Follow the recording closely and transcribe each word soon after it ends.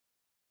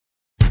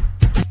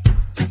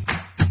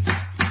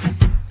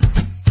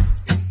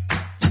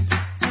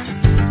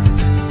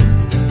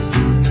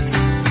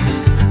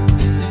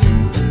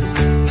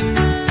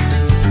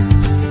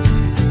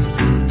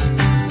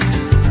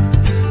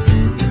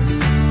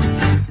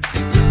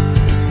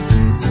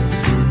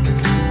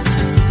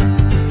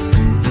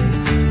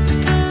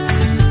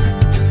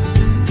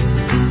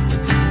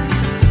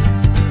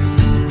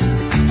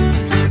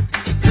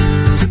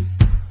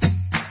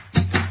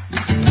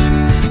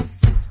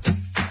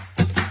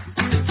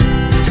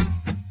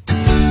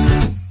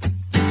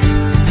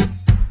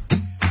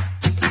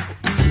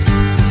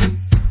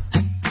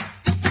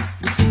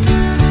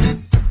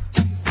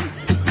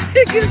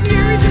Excuse me,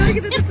 are we doing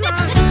it at the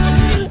top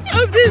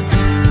of this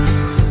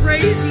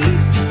crazy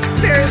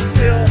Ferris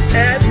wheel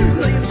at the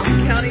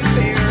Williamson County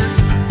Fair?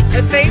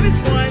 A famous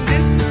one.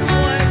 This is the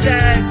one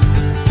that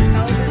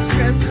Elvis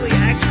Presley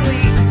actually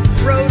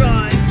rode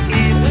on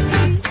in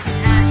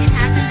It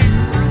happened at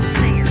the World's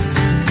Fair.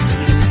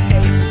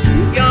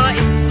 Y'all,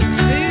 it's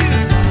smooth,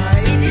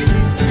 right? It is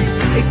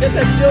smooth.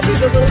 Except I still do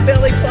the little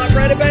belly flop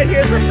right about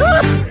here.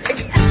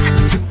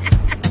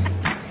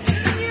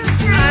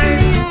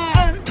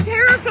 I'm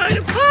terrified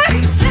of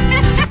heights.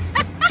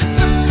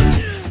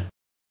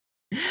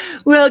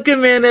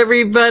 Welcome in,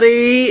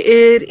 everybody.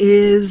 It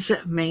is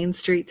Main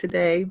Street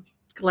today.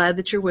 Glad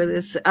that you're with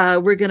us.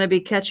 We're going to be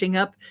catching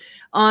up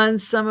on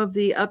some of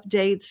the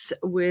updates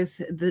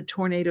with the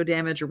tornado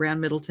damage around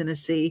Middle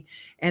Tennessee.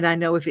 And I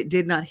know if it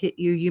did not hit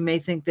you, you may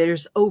think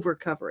there's over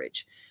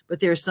coverage, but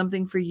there's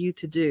something for you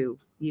to do.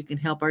 You can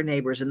help our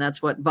neighbors, and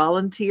that's what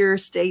Volunteer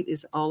State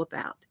is all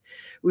about.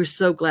 We're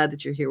so glad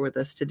that you're here with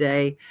us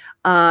today.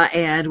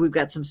 And we've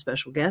got some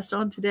special guests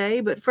on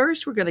today. But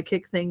first, we're going to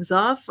kick things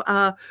off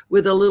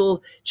with a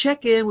little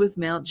check-in with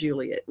Mount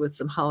Juliet with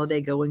some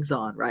holiday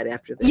goings-on right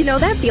after this. You know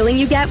that feeling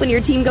you get when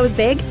your team goes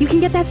big? You can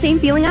get that same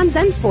feeling on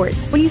Zen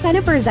Sports. When you sign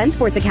up for a Zen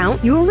Sports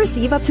account, you will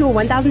receive up to a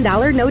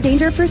 $1,000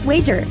 no-danger first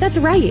wager. That's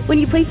right. When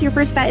you place your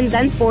first bet in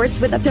Zen Sports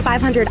with up to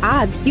 500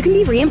 odds, you can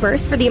be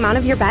reimbursed for the amount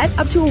of your bet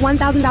up to a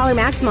 $1,000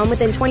 maximum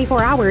within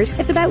 24 hours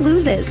if the bet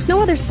loses. No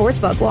other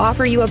sportsbook will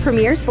offer you a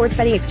premier sports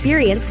betting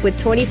experience with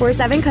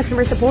 24/7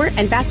 customer support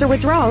and faster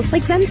withdrawals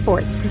like Zen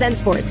Sports. Zen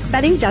Sports.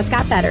 Betting just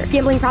got better.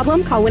 Gambling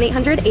problem? Call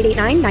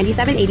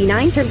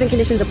 1-800-889-9789. Terms and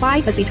conditions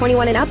apply. Must be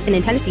 21 and up and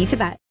in Tennessee to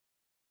bet.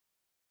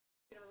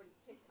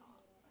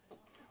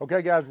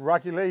 Okay, guys,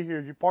 Rocky Lee here,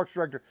 your Parks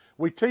Director.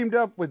 We teamed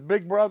up with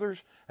Big Brothers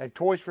and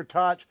Toys for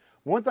Tots.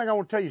 One thing I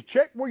want to tell you,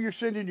 check where you're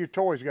sending your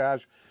toys,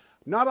 guys.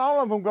 Not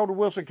all of them go to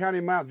Wilson County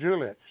and Mount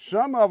Juliet.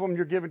 Some of them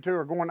you're giving to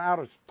are going out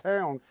of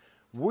town.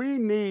 We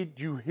need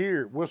you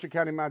here, Wilson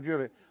County, Mount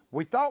Juliet.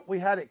 We thought we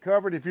had it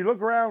covered. If you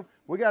look around,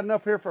 we got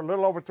enough here for a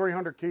little over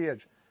 300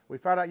 kids. We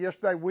found out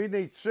yesterday we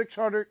need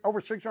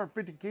over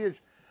 650 kids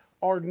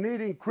are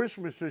needing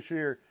Christmas this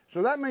year.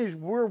 So that means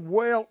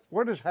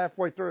we're just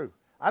halfway through.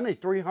 I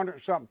need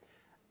 300 something,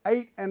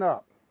 8 and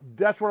up.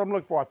 That's what I'm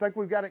looking for. I think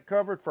we've got it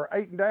covered for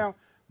 8 and down,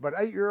 but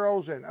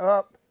 8-year-olds and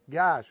up,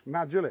 guys,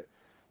 Mount Juliet,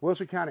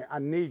 Wilson County, I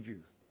need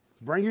you.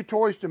 Bring your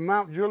toys to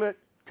Mount Juliet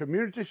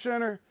Community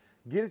Center.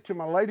 Get it to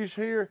my ladies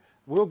here.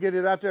 We'll get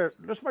it out there.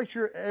 Let's make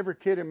sure every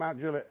kid in Mount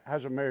Juliet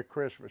has a Merry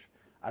Christmas.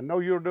 I know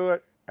you'll do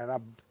it, and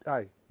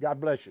hey, God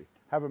bless you.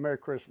 Have a Merry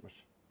Christmas.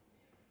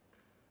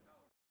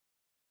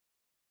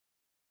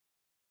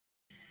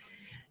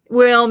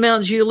 Well,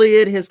 Mount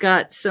Juliet has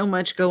got so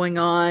much going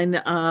on,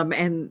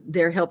 and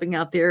they're helping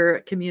out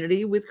their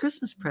community with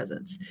Christmas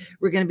presents.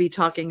 We're going to be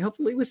talking,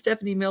 hopefully, with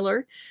Stephanie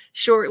Miller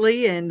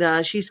shortly,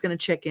 and she's going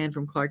to check in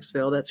from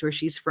Clarksville. That's where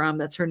she's from.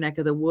 That's her neck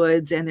of the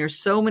woods, and there's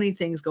so many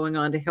things going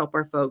on to help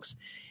our folks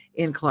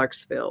in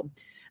Clarksville.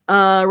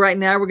 Right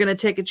now, we're going to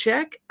take a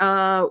check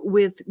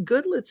with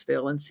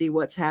Goodlettsville and see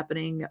what's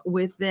happening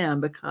with them,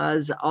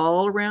 because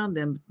all around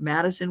them,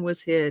 Madison was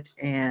hit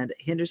and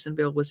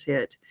Hendersonville was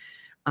hit.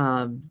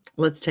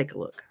 Let's take a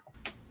look.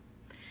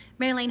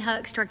 Marilyn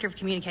Hucks, Director of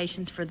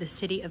Communications for the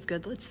City of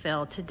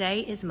Goodlettsville.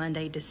 Today is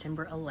Monday,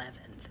 December 11th.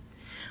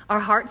 Our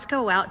hearts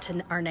go out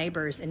to our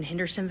neighbors in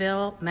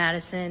Hendersonville,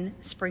 Madison,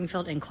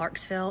 Springfield, and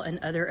Clarksville, and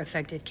other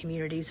affected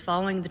communities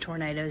following the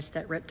tornadoes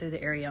that ripped through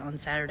the area on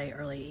Saturday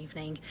early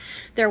evening.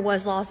 There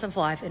was loss of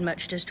life and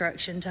much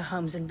destruction to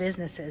homes and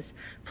businesses.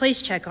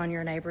 Please check on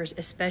your neighbors,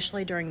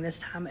 especially during this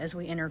time as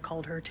we enter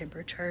colder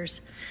temperatures.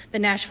 The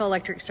Nashville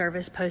Electric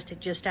Service posted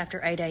just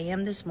after 8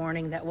 a.m. this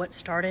morning that what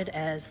started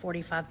as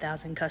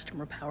 45,000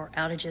 customer power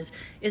outages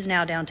is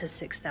now down to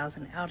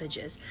 6,000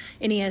 outages.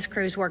 NES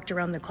crews worked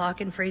around the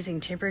clock in freezing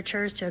temperatures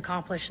to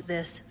accomplish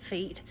this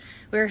feat.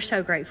 We're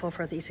so grateful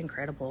for these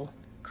incredible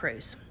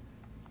crews.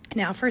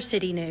 Now for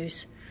city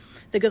news.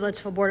 The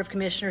Goodlettsville Board of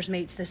Commissioners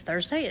meets this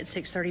Thursday at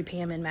 6:30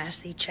 p.m. in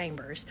Massey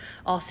Chambers.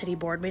 All city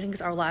board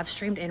meetings are live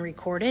streamed and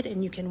recorded,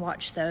 and you can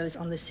watch those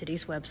on the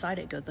city's website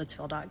at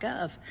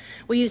goodlettsville.gov.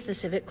 We use the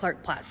Civic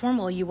Clerk platform,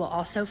 where you will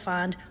also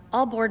find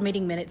all board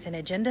meeting minutes and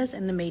agendas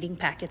and the meeting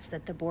packets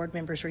that the board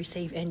members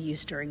receive and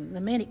use during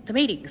the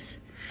meetings.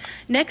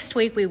 Next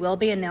week, we will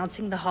be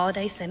announcing the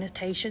holiday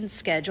sanitation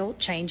schedule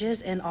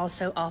changes and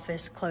also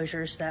office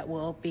closures that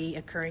will be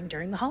occurring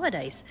during the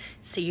holidays.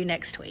 See you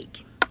next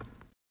week.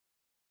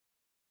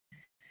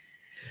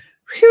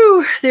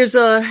 Whew, there's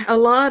a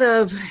lot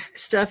of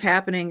stuff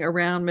happening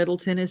around Middle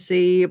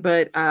Tennessee,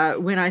 but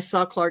when I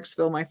saw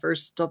Clarksville, my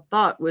first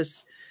thought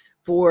was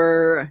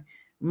for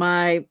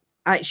I'm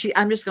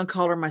just going to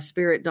call her my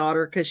spirit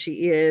daughter because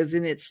she is,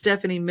 and it's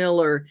Stephanie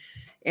Miller.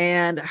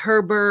 And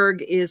her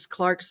burg is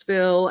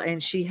Clarksville,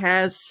 and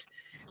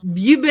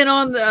you've been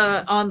on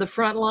the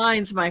front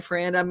lines, my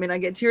friend. I mean, I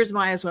get tears in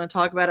my eyes when I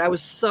talk about it. I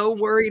was so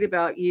worried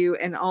about you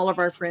and all of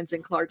our friends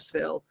in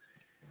Clarksville.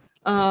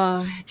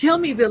 Tell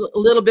me a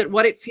little bit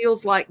what it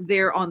feels like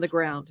there on the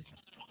ground.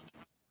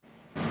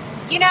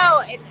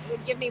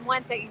 Give me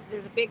 1 second.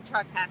 There's a big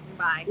truck passing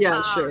by.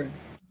 Yeah, sure.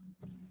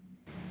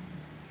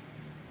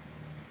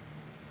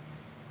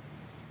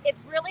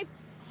 It's really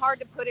hard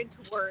to put into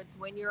words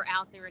when you're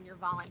out there and you're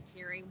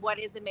volunteering. What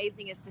is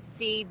amazing is to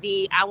see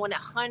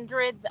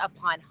hundreds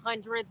upon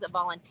hundreds of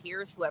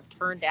volunteers who have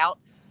turned out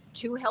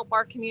to help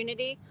our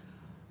community.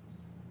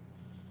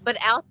 But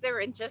out there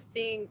and just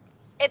seeing,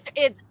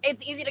 it's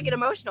easy to get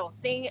emotional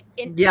seeing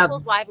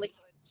people's livelihoods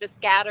just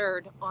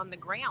scattered on the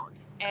ground,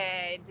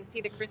 and to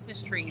see the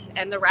Christmas trees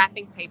and the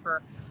wrapping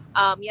paper.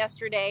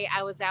 Yesterday,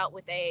 I was out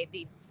with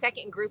the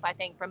second group, I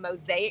think, from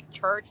Mosaic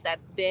Church.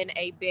 That's been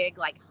a big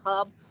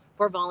hub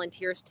for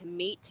volunteers to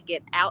meet, to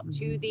get out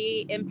to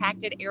the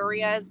impacted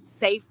areas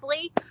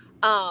safely.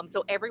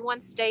 So everyone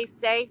stays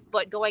safe,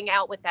 but going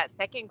out with that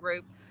second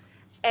group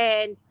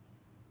and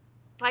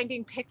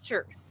finding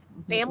pictures,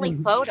 family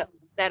photos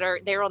that are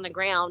there on the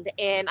ground.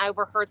 And I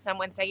overheard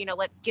someone say,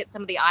 let's get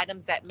some of the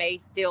items that may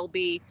still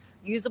be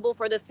usable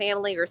for this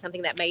family or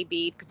something that may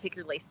be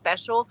particularly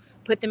special,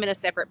 put them in a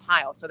separate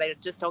pile so they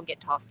just don't get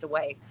tossed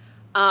away.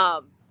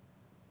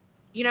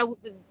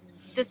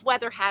 This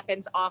weather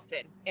happens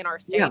often in our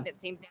state. Yeah. It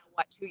seems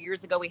now, 2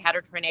 years ago we had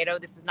a tornado.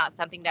 This is not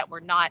something that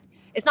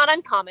it's not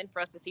uncommon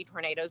for us to see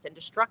tornadoes and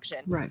destruction.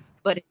 Right.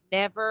 But it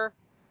never,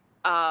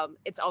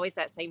 it's always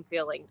that same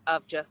feeling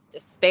of just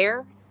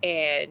despair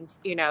and,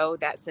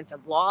 that sense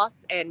of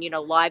loss, and,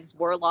 lives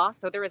were lost.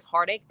 So there is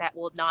heartache that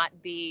will not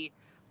be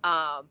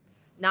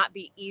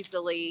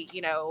easily,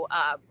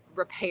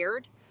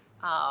 repaired.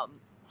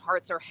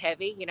 Hearts are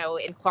heavy.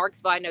 In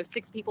Clarksville, I know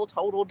 6 people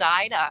total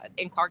died.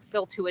 In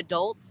Clarksville, 2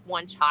 adults,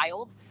 1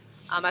 child.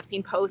 I've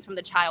seen posts from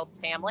the child's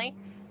family,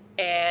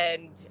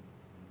 and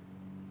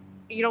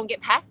you don't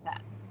get past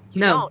that.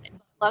 You don't.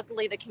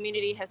 Luckily, the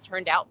community has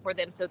turned out for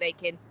them so they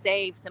can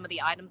save some of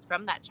the items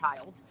from that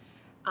child.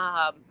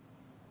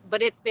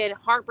 But it's been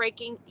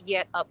heartbreaking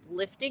yet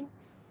uplifting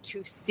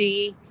to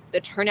see the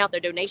turnout, the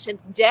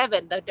donations.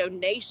 Devin, the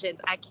donations,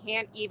 I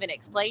can't even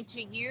explain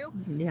to you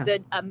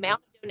the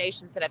amount of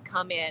donations that have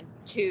come in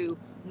to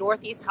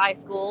Northeast High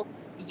School,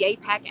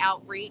 YAPAC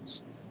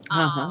Outreach.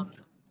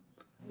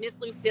 Miss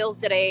Lucille's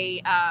did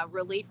a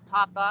relief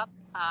pop-up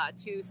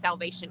to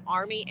Salvation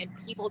Army, and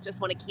people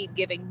just want to keep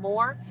giving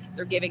more.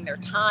 They're giving their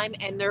time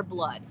and their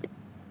blood.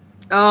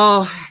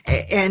 Oh,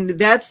 and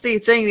that's the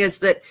thing, is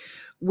that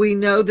we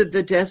know that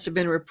the deaths have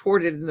been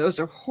reported, and those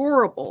are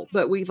horrible,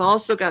 but we've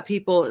also got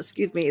people, in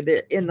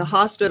the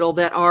hospital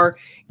that are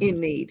in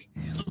need.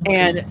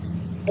 And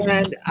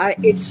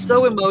it's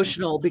so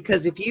emotional,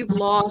 because if you've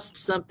lost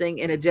something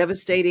in a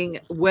devastating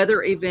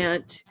weather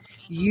event,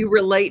 you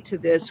relate to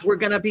this. We're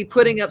going to be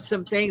putting up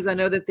some things. I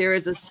know that there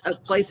is a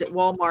place at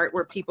Walmart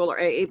where people are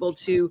able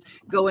to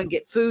go and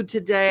get food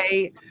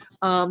today.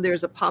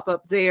 There's a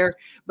pop-up there,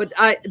 but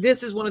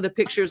this is one of the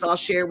pictures I'll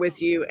share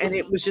with you. And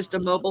it was just a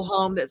mobile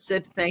home that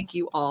said, "Thank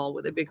you all,"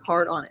 with a big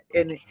heart on it.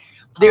 And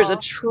there's a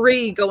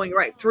tree going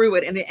right through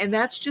it. And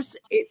that's just,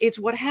 it's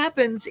what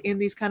happens in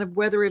these kind of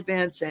weather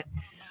events.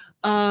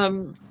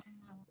 And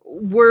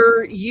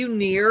were you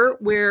near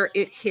where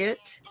it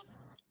hit?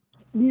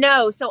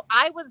 No, so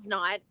I was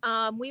not.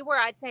 We were,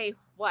 I'd say,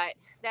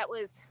 that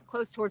was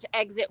close towards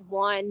exit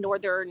 1,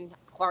 northern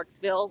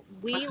Clarksville.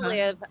 We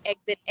live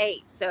exit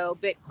 8, so a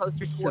bit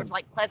closer towards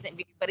Pleasant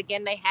View. But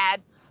again, they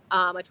had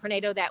a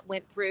tornado that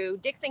went through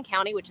Dixon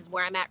County, which is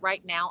where I'm at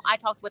right now. I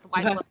talked with the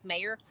White Bluff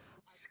mayor,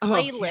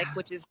 Clay Lick,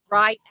 which is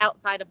right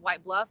outside of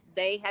White Bluff.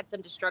 They had some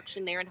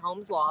destruction there and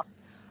homes lost.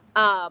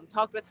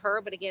 Talked with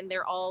her, but again,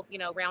 they're all,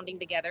 rounding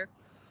together.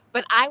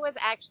 But I was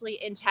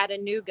actually in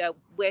Chattanooga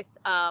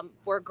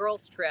for a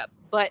girls' trip.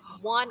 But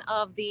one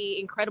of the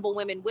incredible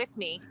women with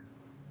me,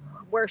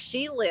 where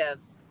she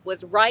lives,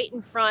 was right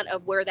in front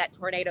of where that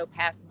tornado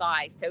passed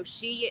by. So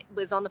she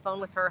was on the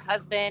phone with her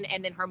husband,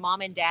 and then her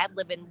mom and dad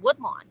live in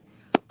Woodlawn.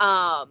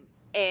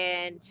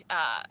 And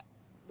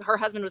her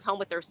husband was home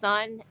with their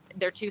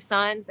 2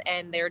 sons,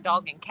 and their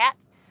dog and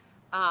cat.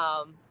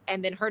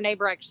 And then her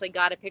neighbor actually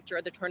got a picture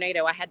of the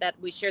tornado.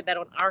 We shared that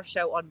on our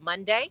show on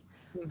Monday.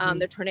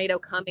 The tornado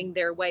coming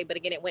their way, but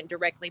again, it went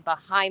directly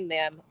behind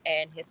them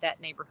and hit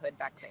that neighborhood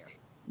back there.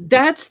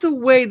 That's the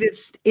way,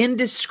 that's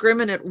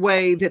indiscriminate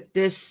way that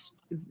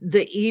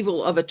the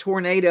evil of a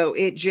tornado,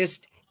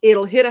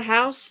 it'll hit a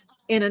house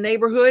in a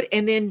neighborhood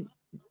and then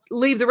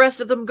leave the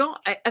rest of them gone.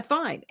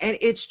 Fine. And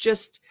it's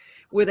just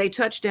where they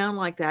touch down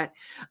like that.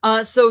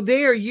 So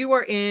there you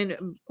are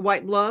in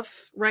White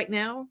Bluff right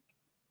now.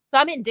 So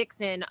I'm in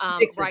Dixon,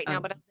 right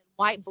now, but I'm in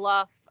White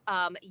Bluff.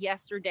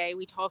 Yesterday,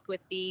 we talked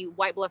with the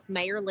White Bluff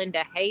Mayor,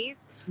 Linda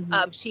Hayes.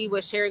 She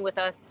was sharing with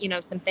us,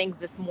 some things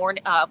this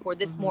morning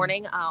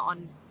morning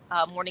on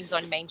Mornings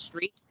on Main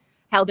Street,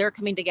 how they're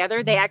coming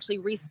together. They actually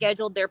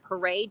rescheduled their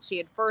parade.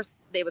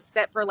 They was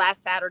set for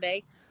last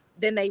Saturday.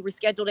 Then they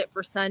rescheduled it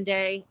for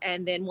Sunday.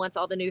 And then once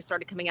all the news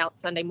started coming out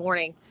Sunday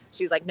morning,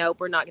 she was like, nope,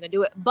 we're not going to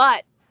do it.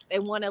 But they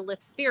want to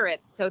lift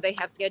spirits. So they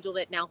have scheduled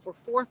it now for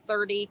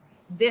 4:30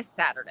 this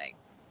Saturday.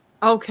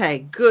 Okay,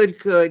 good,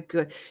 good,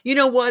 good. You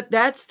know what?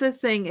 That's the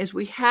thing is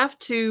we have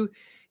to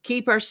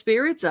keep our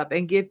spirits up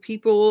and give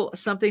people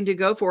something to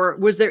go for.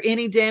 Was there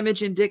any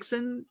damage in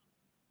Dixon?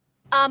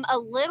 A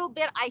little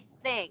bit, I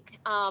think,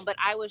 but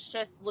I was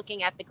just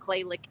looking at the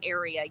Clay Lick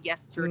area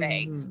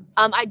yesterday. Mhm.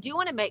 I do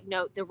want to make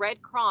note the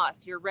Red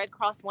Cross, your Red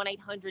Cross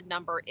 1-800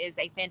 number is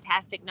a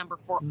fantastic number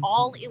for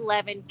all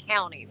 11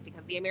 counties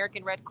because the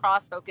American Red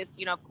Cross focus,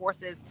 of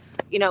course, is,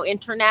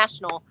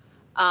 international.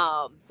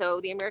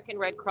 So the American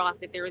Red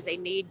Cross, if there is a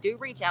need, do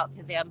reach out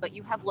to them. But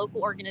you have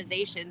local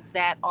organizations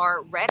that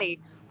are ready,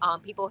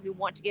 people who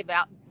want to give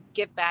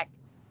back,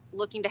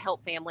 looking to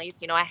help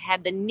families. I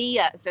had the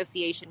NIA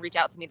Association reach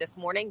out to me this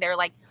morning. They're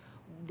like,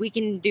 we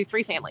can do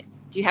 3 families.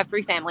 Do you have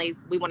 3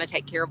 families? We want to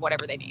take care of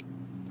whatever they need.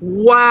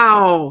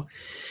 Wow.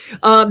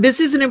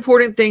 This is an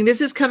important thing. This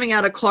is coming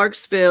out of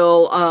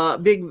Clarksville.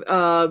 Big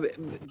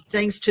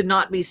things to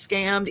not be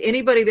scammed.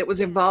 Anybody that was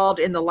involved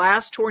in the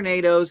last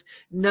tornadoes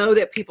know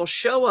that people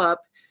show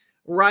up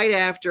right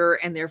after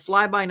and they're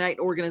fly-by-night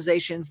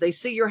organizations. They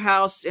see your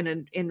house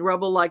in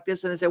rubble like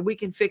this and they say, we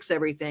can fix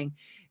everything.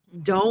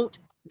 Don't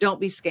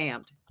be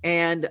scammed.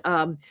 And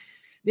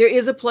there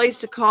is a place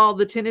to call,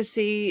 the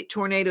Tennessee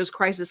Tornadoes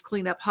Crisis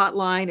Cleanup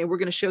Hotline. And we're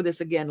going to show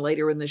this again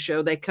later in the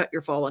show. They cut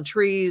your fallen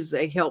trees.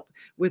 They help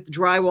with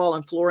drywall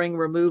and flooring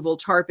removal,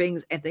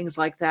 tarpings, and things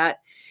like that.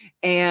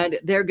 And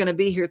they're going to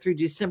be here through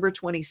December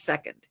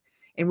 22nd.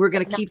 And we're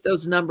going to keep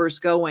those numbers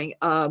going.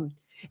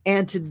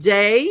 And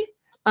today,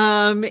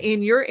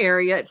 in your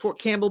area at Fort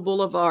Campbell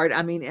Boulevard,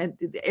 I mean, and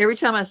every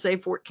time I say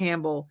Fort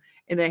Campbell,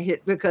 and they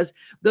hit, because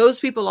those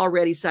people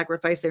already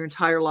sacrificed their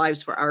entire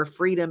lives for our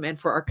freedom and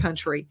for our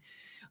country.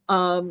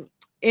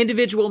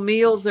 Individual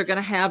meals they're going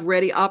to have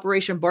ready.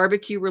 Operation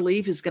Barbecue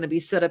Relief is going to be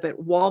set up at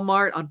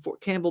Walmart on Fort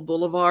Campbell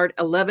Boulevard,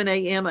 11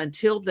 a.m.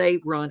 until they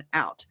run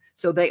out.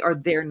 So they are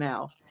there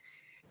now.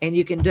 And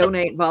you can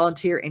donate,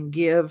 volunteer, and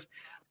give.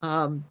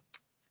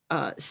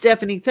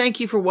 Stephanie, thank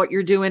you for what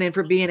you're doing and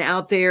for being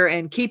out there,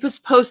 and keep us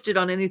posted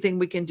on anything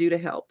we can do to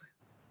help.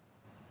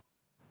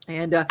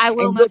 And I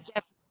will most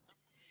definitely.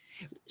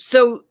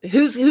 So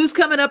who's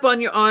coming up on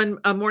your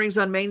Mornings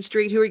on Main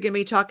Street? Who are you going to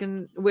be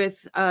talking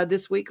with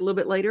this week? A little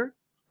bit later.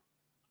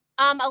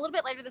 A little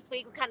bit later this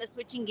week, we're kind of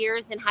switching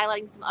gears and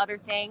highlighting some other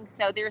things.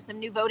 So there's some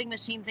new voting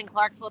machines in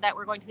Clarksville that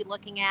we're going to be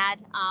looking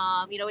at.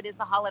 It is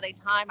the holiday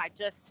time. I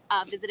just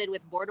visited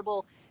with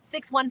Boardable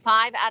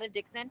 615 out of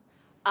Dixon.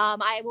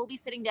 I will be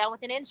sitting down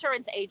with an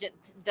insurance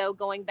agent, though,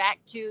 going back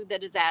to the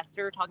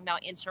disaster, talking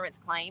about insurance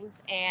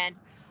claims and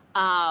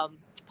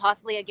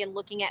possibly, again,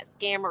 looking at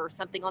scammers,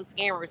 something on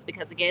scammers,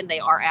 because, again, they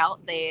are out.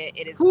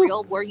 It is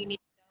real where you need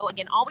to go.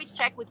 Again, always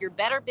check with your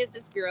Better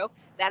Business Bureau.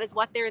 That is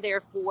what they're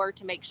there for,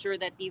 to make sure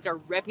that these are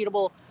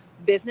reputable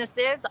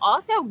businesses.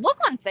 Also, look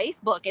on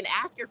Facebook and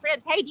ask your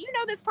friends, hey, do you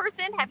know this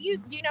person? Do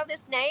you know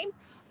this name?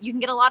 You can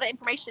get a lot of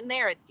information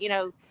there. It's,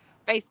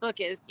 Facebook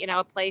is,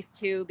 a place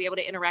to be able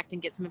to interact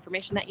and get some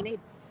information that you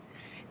need.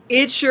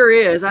 It sure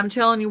is. I'm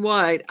telling you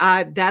what,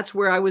 that's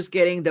where I was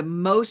getting the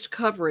most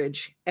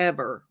coverage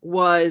ever.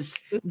 Was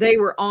they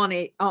were on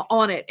it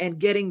and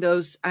getting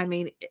those. I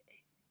mean,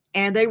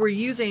 and they were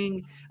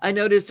using, I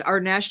noticed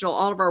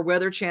all of our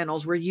weather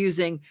channels were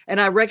using, and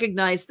I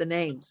recognized the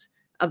names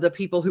of the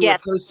people who were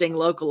posting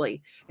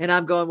locally. And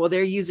I'm going, well,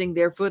 they're using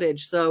their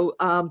footage. So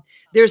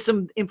there's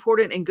some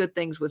important and good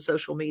things with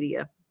social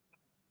media.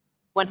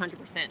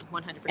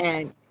 100%.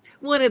 And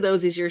one of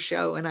those is your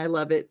show, and I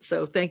love it.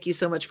 So thank you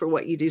so much for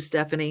what you do,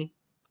 Stephanie.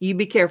 You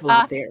be careful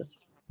out there.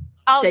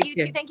 Oh, you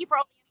too. Thank you for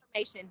all the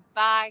information.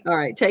 Bye. All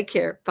right. Take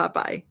care.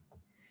 Bye-bye.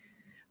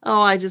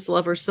 Oh, I just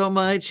love her so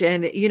much.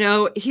 And,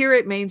 here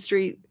at Main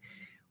Street,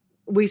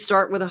 we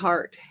start with a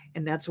heart,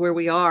 and that's where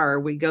we are.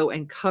 We go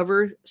and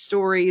cover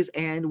stories,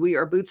 and we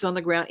are boots on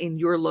the ground in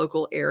your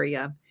local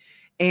area.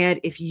 And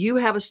if you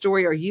have a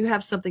story or you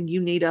have something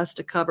you need us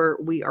to cover,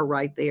 we are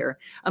right there.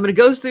 I'm going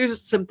to go through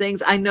some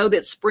things. I know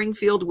that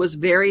Springfield was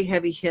very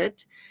heavy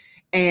hit.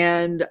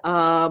 And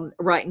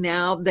right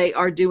now they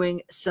are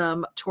doing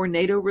some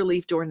tornado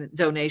relief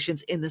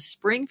donations in the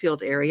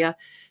Springfield area,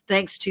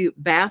 thanks to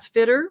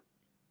Bathfitter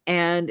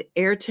and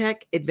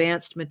AirTech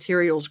Advanced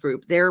Materials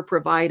Group. They're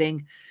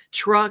providing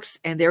trucks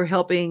and they're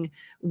helping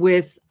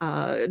with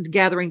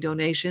gathering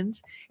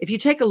donations. If you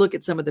take a look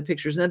at some of the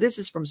pictures, now this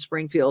is from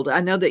Springfield.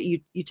 I know that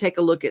you take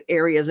a look at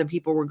areas and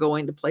people were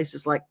going to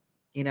places like,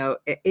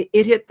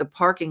 it hit the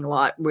parking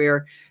lot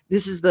where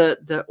this is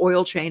the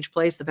oil change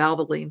place, the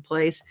Valvoline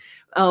place.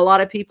 A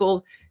lot of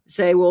people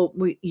say, well,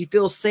 you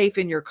feel safe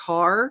in your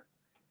car.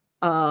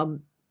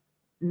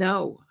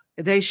 No.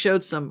 They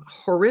showed some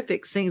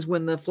horrific things.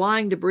 When the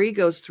flying debris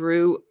goes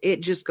through,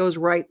 it just goes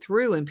right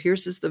through and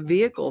pierces the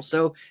vehicle.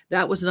 So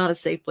that was not a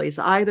safe place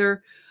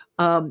either.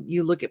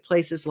 You look at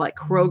places like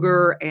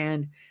Kroger,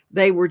 and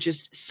they were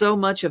just, so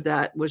much of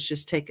that was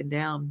just taken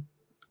down.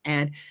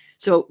 And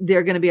so there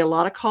are going to be a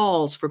lot of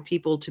calls for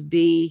people to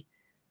be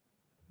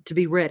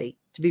ready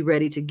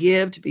to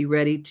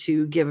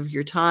give of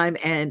your time.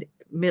 And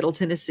Middle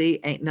Tennessee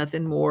ain't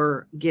nothing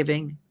more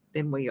giving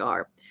than we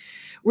are.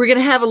 We're going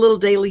to have a little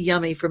daily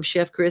yummy from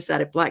Chef Chris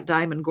out at Black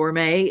Diamond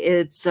Gourmet.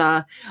 It's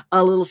a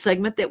little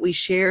segment that we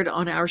shared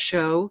on our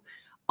show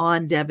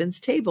on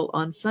Devin's Table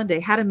on Sunday,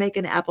 how to make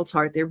an apple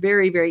tart. They're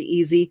very, very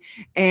easy.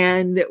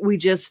 And we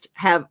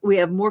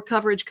have more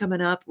coverage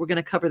coming up. We're going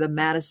to cover the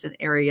Madison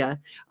area.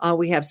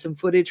 We have some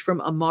footage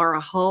from Amara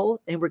Hull,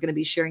 and we're going to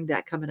be sharing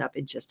that coming up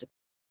in just a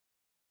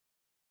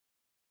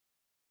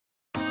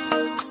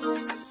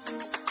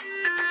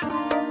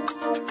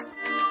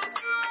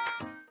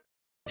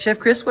Chef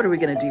Chris, what are we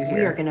going to do here?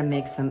 We are going to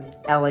make some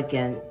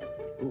elegant,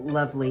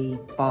 lovely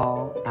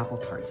fall apple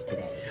tarts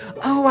today.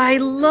 Oh, I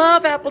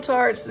love apple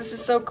tarts. This is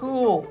so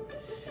cool.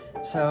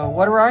 So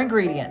what are our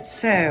ingredients?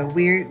 So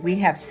we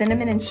have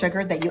cinnamon and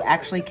sugar that you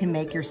actually can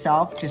make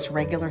yourself, just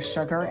regular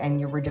sugar,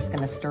 and we're just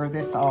going to stir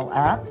this all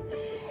up.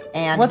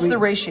 And what's the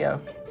ratio?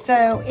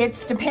 So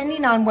it's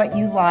depending on what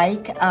you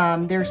like.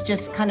 There's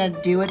just kind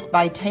of do it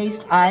by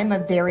taste. I'm a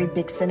very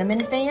big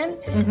cinnamon fan,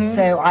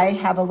 so I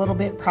have a little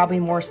bit,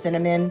 probably more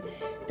cinnamon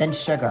than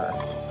sugar.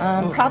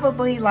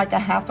 Probably like a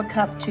half a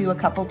cup to a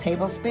couple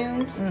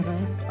tablespoons,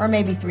 or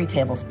maybe 3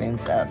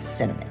 tablespoons of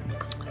cinnamon.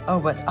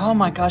 Oh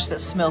my gosh, that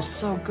smells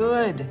so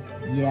good.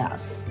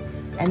 Yes.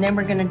 And then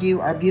we're gonna do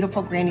our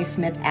beautiful Granny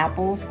Smith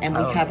apples, and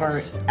we have our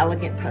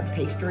elegant puff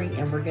pastry,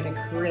 and we're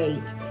gonna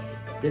create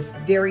this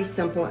very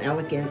simple and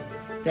elegant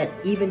that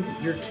even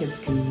your kids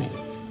can make.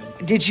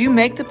 Did you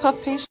make the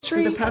puff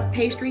pastry? So the puff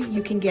pastry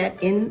you can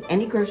get in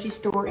any grocery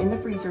store in the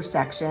freezer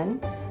section.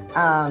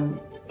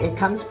 It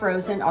comes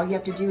frozen. All you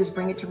have to do is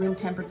bring it to room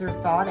temperature,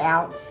 thaw it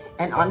out,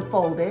 and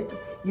unfold it.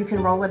 You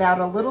can roll it out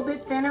a little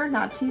bit thinner,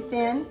 not too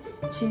thin,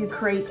 to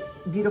create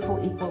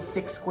beautiful equal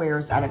 6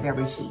 squares out of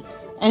every sheet.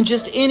 And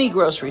just any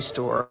grocery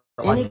store?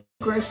 Any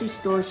grocery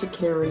store should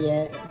carry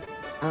it.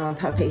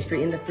 Puff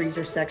pastry in the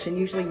freezer section,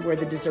 usually where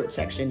the dessert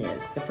section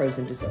is, the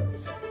frozen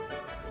desserts.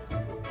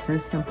 So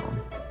simple.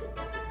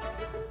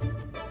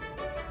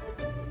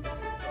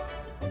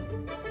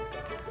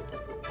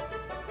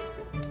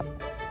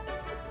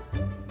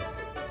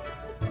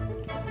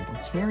 Get a little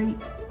cherry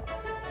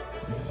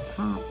on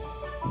top,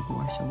 egg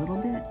wash a little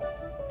bit.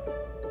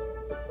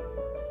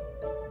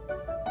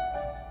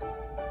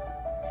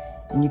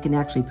 And you can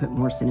actually put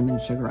more cinnamon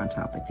sugar on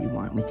top if you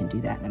want. We can do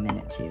that in a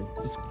minute too.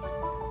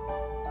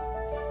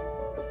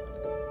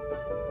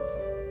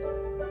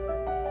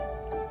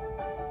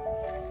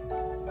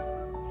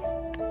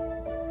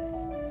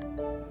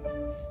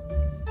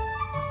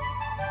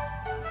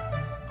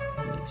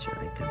 Make sure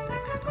I got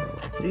that cut all the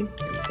way through.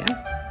 There we go.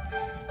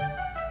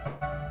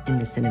 And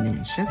the cinnamon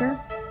and sugar.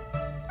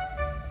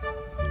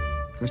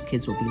 Of course,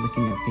 kids will be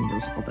licking their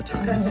fingers all the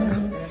time.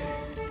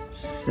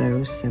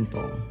 So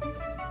simple.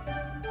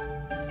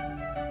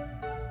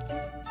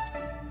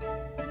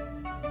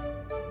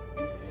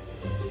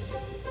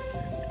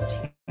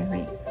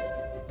 Cherry.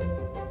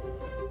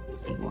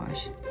 Egg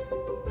wash.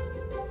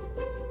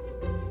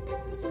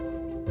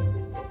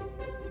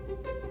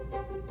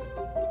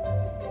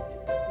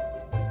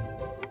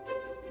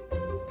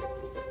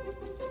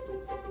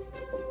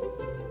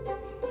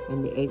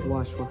 And the egg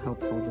wash will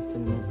help hold the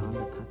cinnamon on the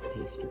puff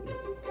pastry.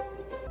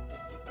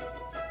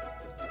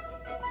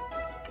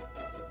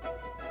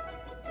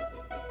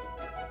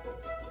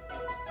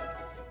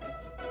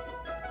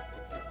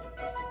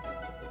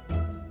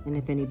 And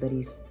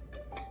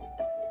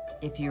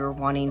if you're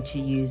wanting to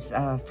use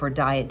for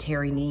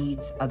dietary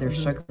needs, other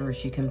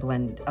sugars, you can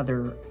blend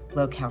other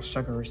low-cal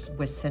sugars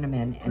with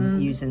cinnamon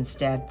and use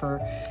instead for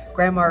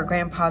grandma or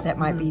grandpa that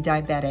might be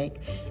diabetic.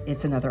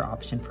 It's another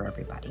option for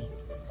everybody.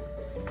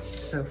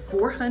 So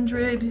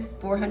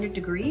 400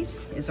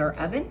 degrees is our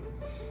oven,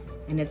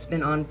 and it's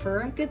been on for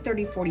a good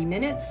 30-40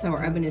 minutes, so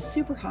our oven is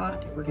super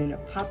hot. We're going to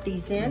pop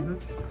these in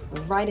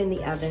right in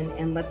the oven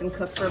and let them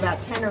cook for about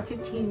 10 or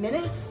 15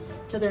 minutes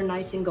till they're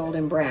nice and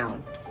golden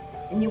brown.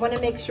 And you want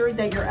to make sure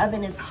that your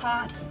oven is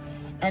hot.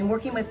 And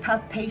working with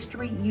puff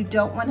pastry, you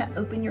don't want to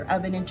open your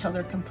oven until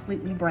they're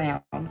completely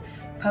brown.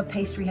 Puff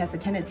pastry has a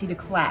tendency to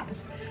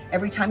collapse.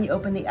 Every time you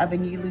open the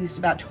oven, you lose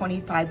about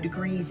 25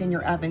 degrees in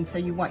your oven, so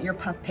you want your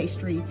puff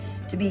pastry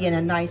to be in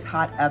a nice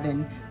hot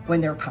oven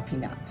when they're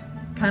puffing up.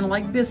 Kind of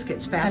like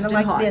biscuits, fast and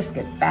hot. Kind of like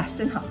biscuit, fast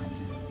and hot.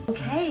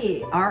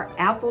 Okay, our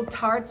apple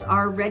tarts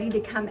are ready to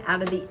come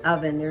out of the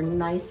oven. They're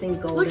nice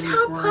and golden brown. Look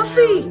how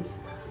browned. puffy.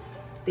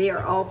 They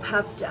are all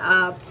puffed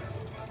up.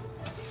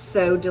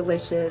 So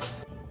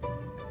delicious.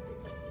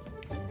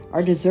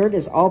 Our dessert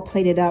is all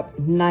plated up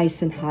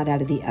nice and hot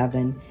out of the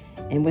oven.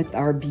 And with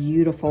our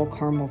beautiful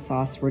caramel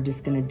sauce, we're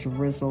just gonna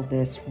drizzle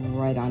this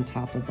right on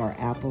top of our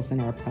apples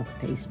and our puff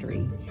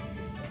pastry.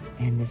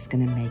 And this is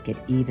gonna make it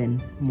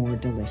even more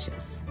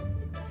delicious.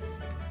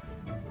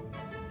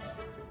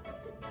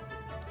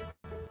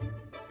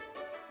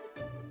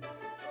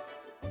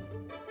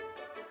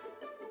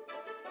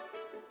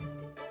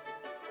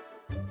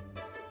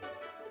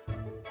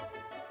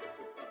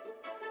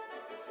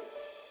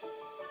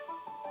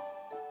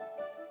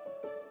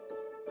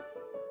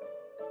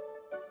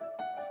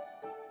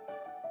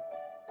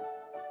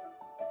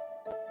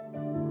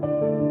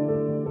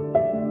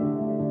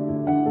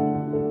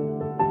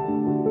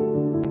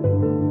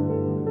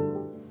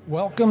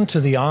 Welcome to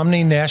the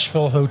Omni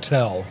Nashville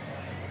Hotel.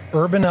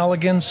 Urban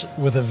elegance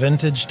with a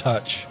vintage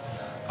touch.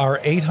 Our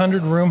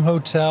 800-room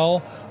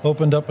hotel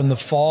opened up in the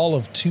fall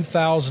of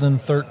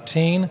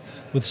 2013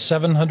 with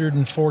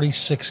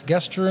 746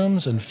 guest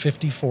rooms and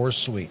 54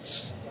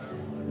 suites.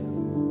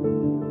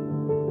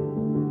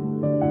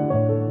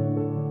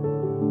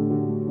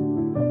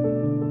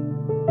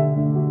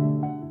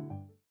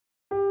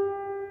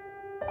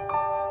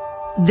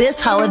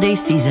 This holiday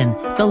season,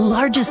 the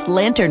largest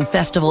lantern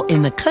festival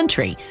in the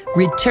country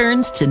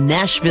returns to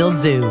Nashville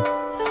Zoo.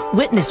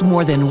 Witness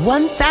more than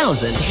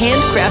 1,000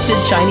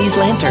 handcrafted Chinese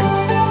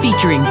lanterns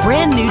featuring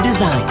brand new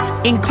designs,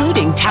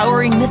 including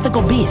towering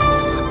mythical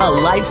beasts, a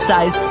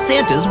life-sized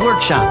Santa's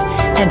workshop,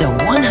 and a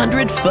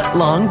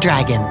 100-foot-long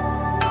dragon.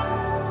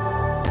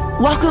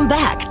 Welcome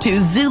back to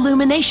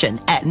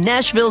Zoolumination at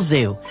Nashville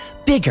Zoo.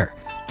 Bigger,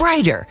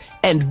 brighter,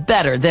 and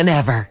better than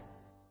ever.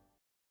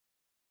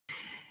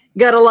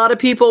 Got a lot of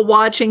people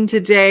watching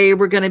today.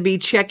 We're going to be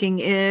checking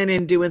in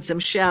and doing some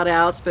shout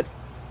outs, but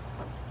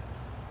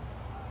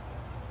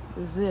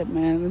this is it,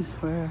 man. This is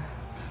where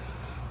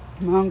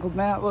my Uncle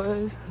Matt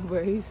was,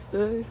 where he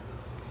stood.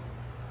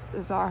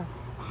 It's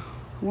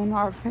one of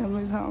our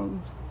family's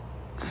homes.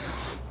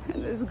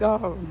 And it's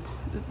gone.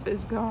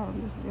 It's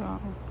gone. It's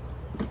gone.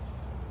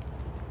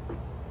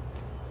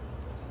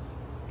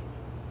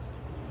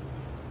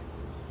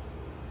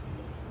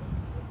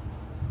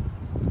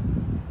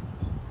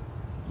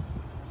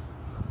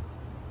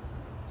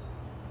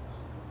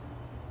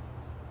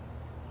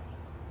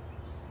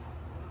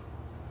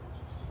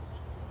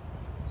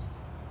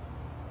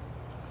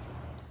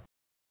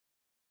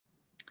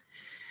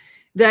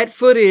 that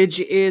footage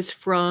is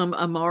from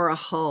Amara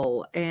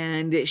Hull,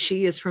 and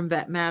she is from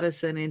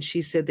Madison, and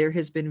she said there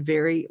has been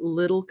very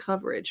little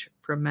coverage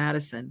from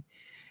Madison.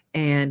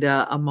 And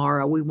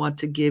Amara, we want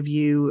to give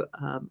you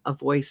a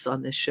voice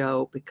on this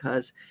show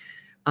because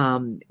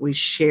we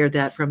shared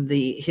that from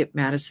the Hip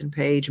Madison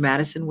page.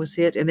 Madison was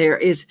hit, and there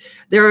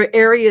are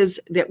areas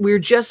that we're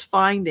just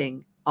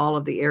finding all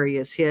of the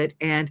areas hit.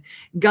 And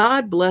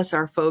God bless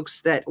our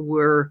folks that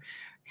were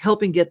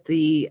helping get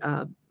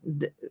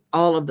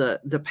all of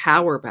the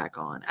power back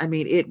on. I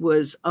mean, it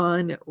was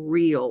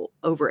unreal.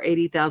 Over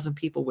 80,000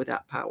 people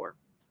without power,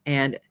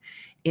 and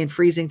in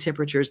freezing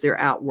temperatures. They're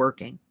out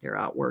working.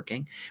 Well,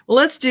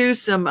 let's do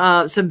some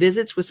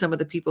visits with some of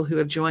the people who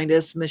have joined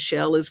us.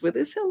 Michelle is with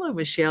us. Hello,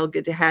 Michelle.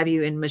 Good to have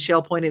you. And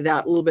Michelle pointed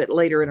out a little bit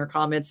later in her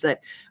comments that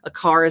a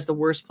car is the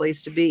worst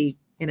place to be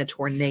in a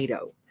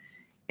tornado.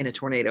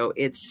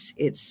 It's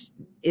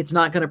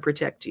not going to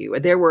protect you.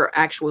 There were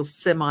actual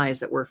semis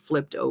that were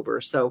flipped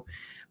over. So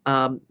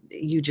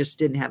you just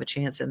didn't have a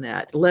chance in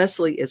that.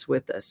 Leslie is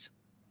with us.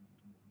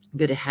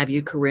 Good to have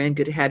you, Corinne.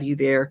 Good to have you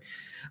there.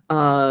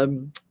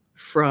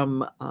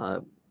 From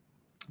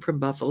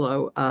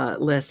Buffalo,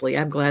 Leslie,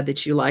 I'm glad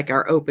that you like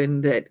our open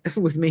that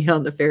with me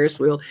on the Ferris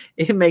wheel.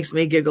 It makes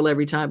me giggle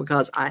every time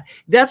because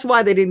that's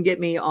why they didn't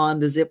get me on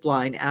the zip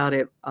line out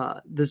at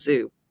the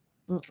zoo.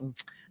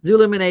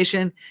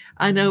 Zoolumination.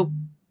 I know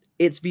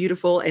it's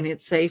beautiful and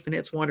it's safe and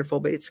it's wonderful,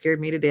 but it scared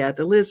me to death.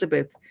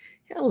 Elizabeth.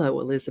 Hello,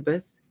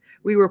 Elizabeth.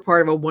 We were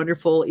part of a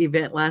wonderful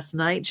event last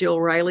night. Jill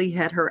Riley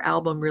had her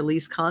album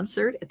release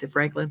concert at the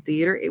Franklin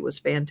Theater. It was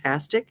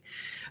fantastic.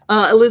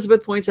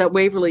 Elizabeth points out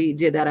Waverly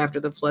did that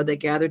after the flood. They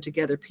gathered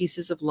together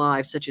pieces of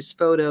life, such as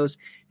photos,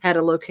 had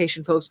a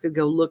location folks could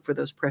go look for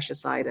those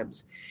precious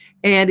items.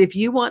 And if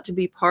you want to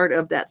be part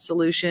of that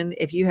solution,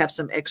 if you have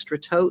some extra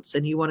totes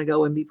and you want to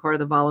go and be part of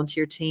the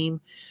volunteer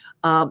team,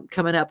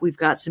 coming up, we've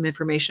got some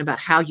information about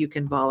how you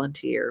can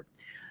volunteer.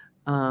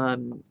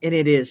 And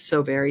it is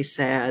so very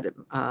sad.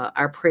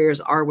 Our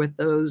prayers are with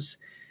those,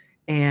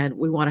 and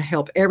we want to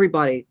help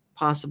everybody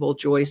possible.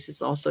 Joyce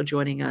is also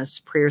joining us.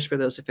 Prayers for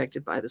those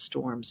affected by the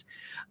storms.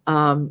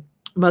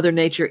 Mother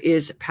Nature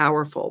is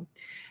powerful.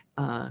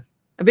 A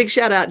big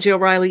shout out. Jill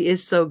Riley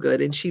is so good,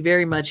 and she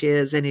very much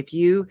is. And if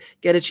you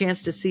get a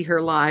chance to see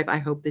her live, I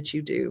hope that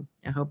you do.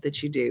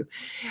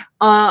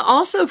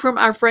 Also from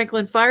our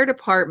Franklin Fire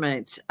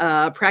Department,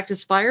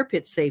 practice fire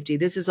pit safety.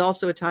 This is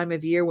also a time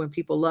of year when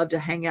people love to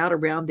hang out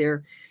around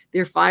their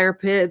fire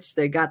pits.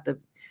 They got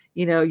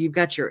you've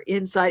got your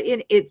inside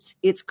in.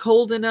 It's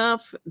cold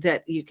enough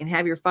that you can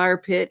have your fire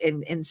pit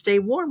and stay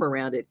warm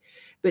around it,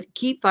 but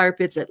keep fire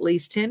pits at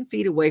least 10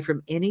 feet away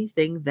from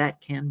anything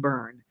that can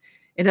burn.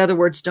 In other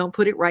words, don't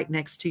put it right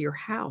next to your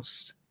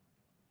house.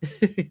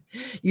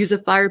 Use a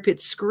fire pit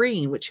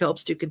screen, which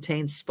helps to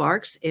contain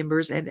sparks,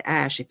 embers, and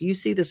ash. If you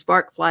see the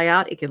spark fly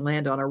out, it can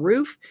land on a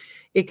roof.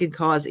 It can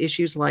cause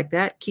issues like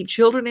that. Keep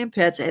children and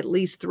pets at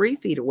least 3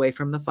 feet away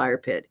from the fire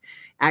pit.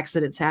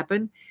 Accidents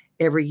happen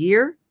every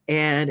year,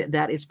 and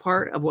that is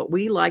part of what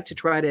we like to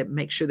try to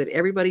make sure that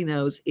everybody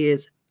knows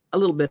is a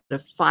little bit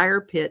of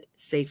fire pit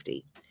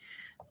safety.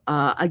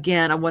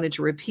 Again, I wanted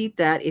to repeat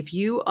that. If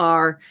you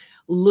are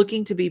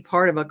looking to be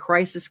part of a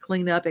crisis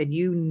cleanup and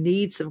you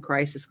need some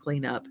crisis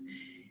cleanup,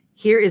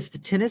 here is the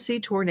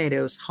Tennessee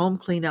Tornadoes Home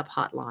Cleanup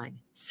Hotline,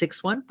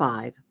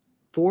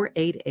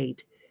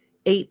 615-488-8888.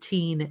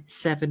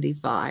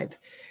 1875.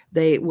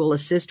 They will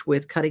assist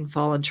with cutting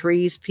fallen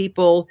trees.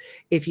 People,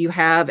 if you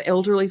have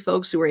elderly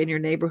folks who are in your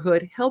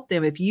neighborhood, help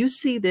them. If you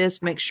see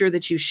this, make sure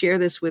that you share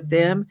this with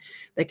them.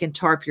 They can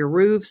tarp your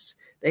roofs.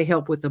 They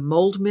help with the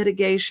mold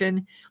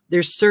mitigation.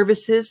 Their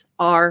services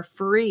are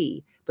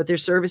free, but their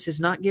service is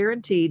not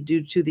guaranteed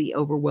due to the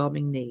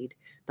overwhelming need.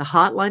 The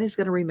hotline is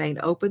going to remain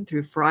open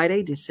through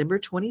Friday, December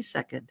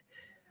 22nd.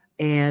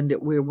 And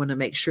we want to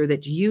make sure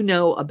that you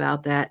know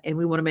about that. And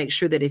we want to make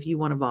sure that if you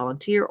want to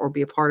volunteer or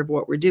be a part of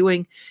what we're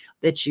doing,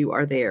 that you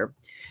are there.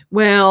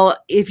 Well,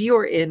 if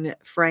you're in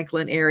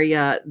Franklin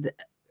area,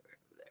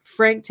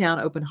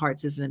 Franktown Open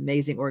Hearts is an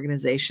amazing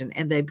organization,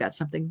 and they've got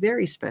something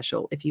very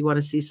special if you want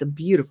to see some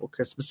beautiful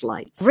Christmas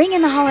lights. Ring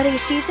in the holiday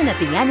season at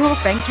the annual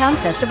Franktown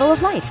Festival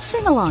of Lights.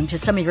 Sing along to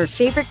some of your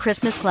favorite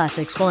Christmas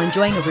classics while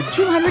enjoying over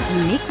 200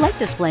 unique light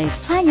displays.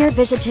 Plan your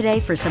visit today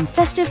for some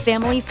festive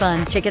family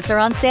fun. Tickets are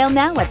on sale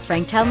now at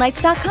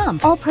franktownlights.com.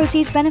 All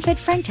proceeds benefit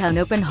Franktown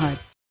Open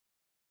Hearts.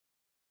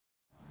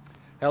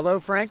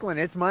 Hello, Franklin.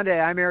 It's Monday.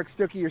 I'm Eric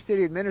Stuckey, your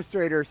city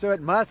administrator, so it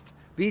must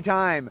be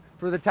time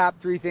for the top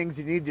 3 things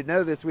you need to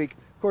know this week.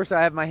 Of course,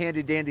 I have my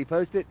handy-dandy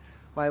Post-it.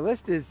 My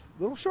list is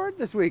a little short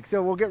this week,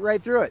 so we'll get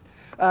right through it.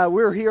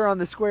 We're here on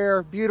the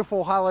square.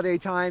 Beautiful holiday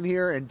time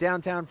here in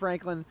downtown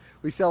Franklin.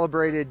 We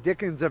celebrated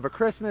Dickens of a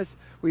Christmas.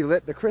 We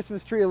lit the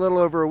Christmas tree a little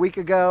over a week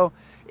ago.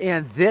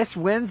 And this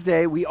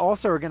Wednesday, we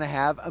also are going to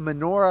have a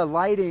menorah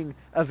lighting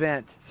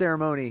event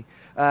ceremony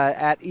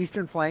at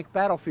Eastern Flank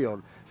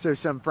Battlefield. So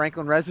some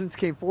Franklin residents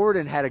came forward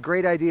and had a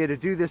great idea to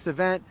do this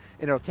event,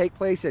 and it'll take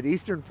place at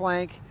Eastern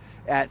Flank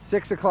at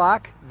 6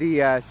 o'clock.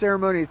 The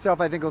ceremony itself,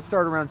 I think, will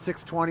start around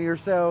 6:20 or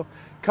so.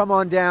 Come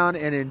on down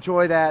and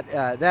enjoy that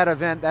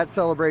event, that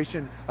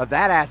celebration of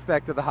that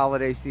aspect of the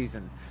holiday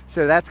season.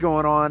 So that's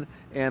going on,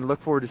 and look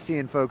forward to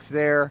seeing folks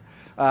there.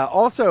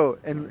 Also,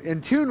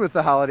 in tune with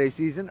the holiday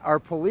season, our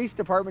police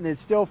department is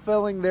still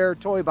filling their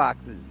toy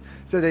boxes.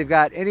 So they've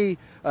got any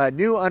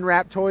new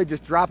unwrapped toy,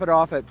 just drop it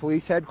off at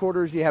police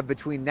headquarters. You have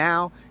between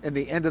now and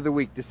the end of the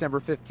week. December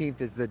 15th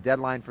is the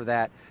deadline for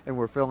that, and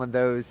we're filling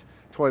those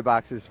toy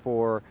boxes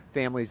for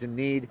families in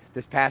need.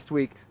 This past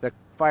week, the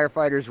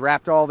firefighters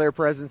wrapped all their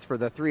presents for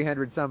the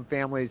 300-some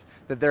families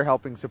that they're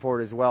helping support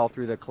as well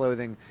through the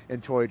clothing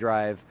and toy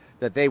drive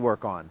that they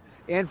work on.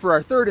 And for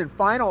our third and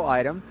final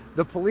item,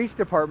 the police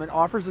department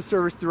offers a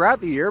service throughout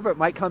the year, but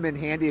might come in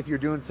handy if you're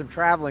doing some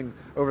traveling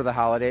over the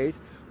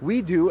holidays.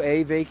 We do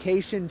a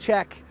vacation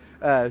check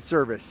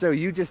service. So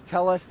you just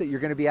tell us that you're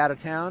going to be out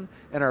of town,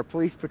 and our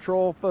police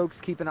patrol folks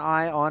keep an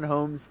eye on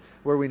homes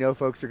where we know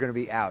folks are going to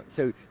be out.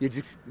 So you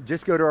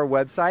just go to our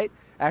website,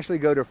 actually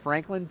go to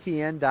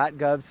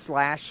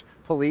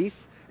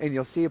franklintn.gov/police, and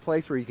you'll see a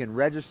place where you can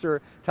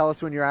register, tell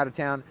us when you're out of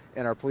town,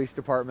 and our police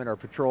department, our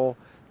patrol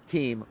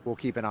team will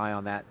keep an eye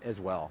on that as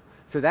well.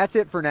 So that's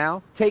it for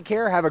now. Take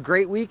care, have a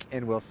great week,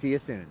 and we'll see you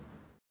soon.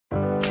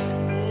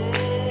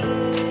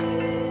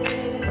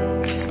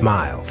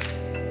 Smiles.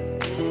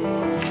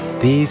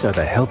 These are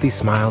the healthy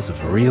smiles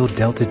of real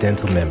Delta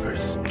Dental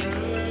members.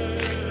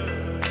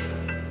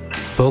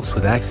 Folks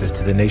with access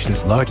to the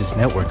nation's largest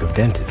network of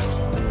dentists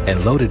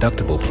and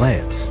low-deductible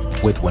plans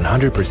with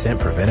 100%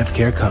 preventive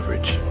care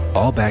coverage,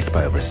 all backed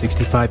by over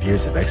 65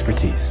 years of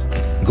expertise.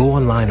 Go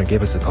online or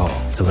give us a call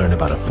to learn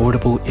about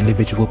affordable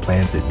individual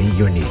plans that meet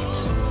your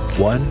needs.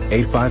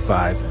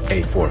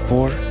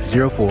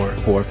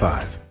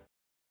 1-855-844-0445.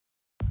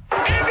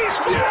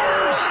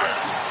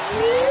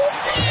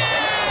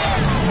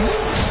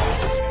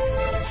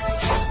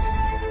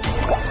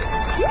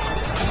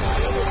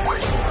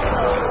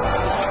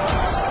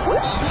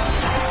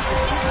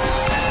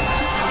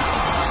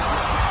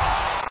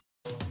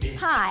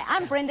 Hi,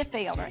 I'm Brenda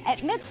Fielder.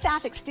 At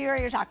Mid-South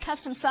Exteriors, our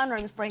custom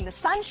sunrooms bring the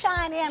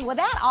sunshine in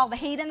without all the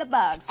heat and the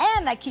bugs.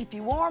 And they keep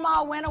you warm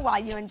all winter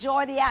while you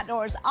enjoy the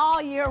outdoors all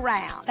year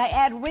round. They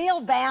add real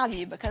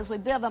value because we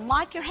build them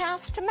like your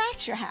house to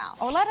match your house.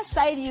 Or let us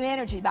save you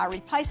energy by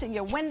replacing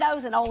your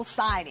windows and old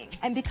siding.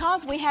 And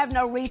because we have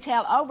no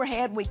retail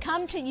overhead, we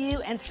come to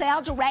you and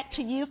sell direct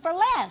to you for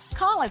less.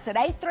 Call us at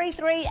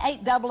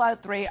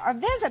 833-8003 or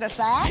visit us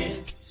at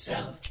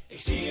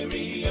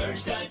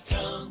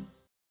MidSouthExteriors.com.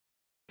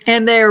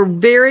 And they're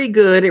very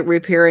good at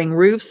repairing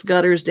roofs,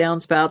 gutters,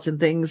 downspouts, and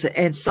things,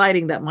 and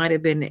siding that might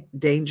have been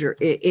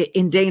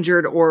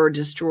endangered or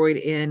destroyed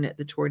in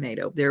the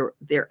tornado.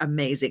 They're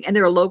amazing. And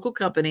they're a local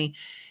company,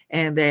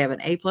 and they have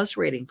an A+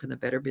 rating from the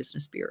Better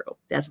Business Bureau.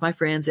 That's my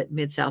friends at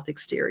Mid-South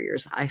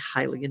Exteriors. I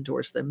highly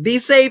endorse them. Be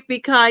safe, be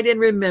kind, and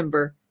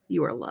remember,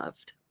 you are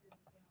loved.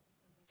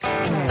 We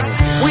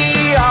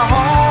are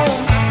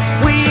home.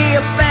 We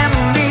are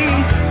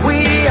family.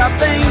 We are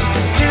things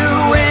to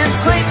do and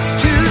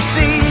place to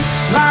see.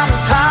 Mom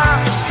and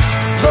pops,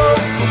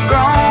 local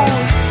grown,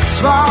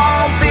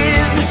 small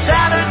business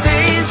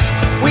Saturdays.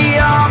 We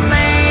are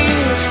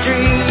Main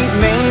Street,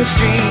 Main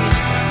Street,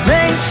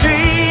 Main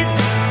Street.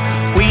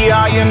 We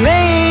are your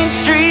Main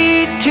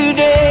Street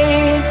today.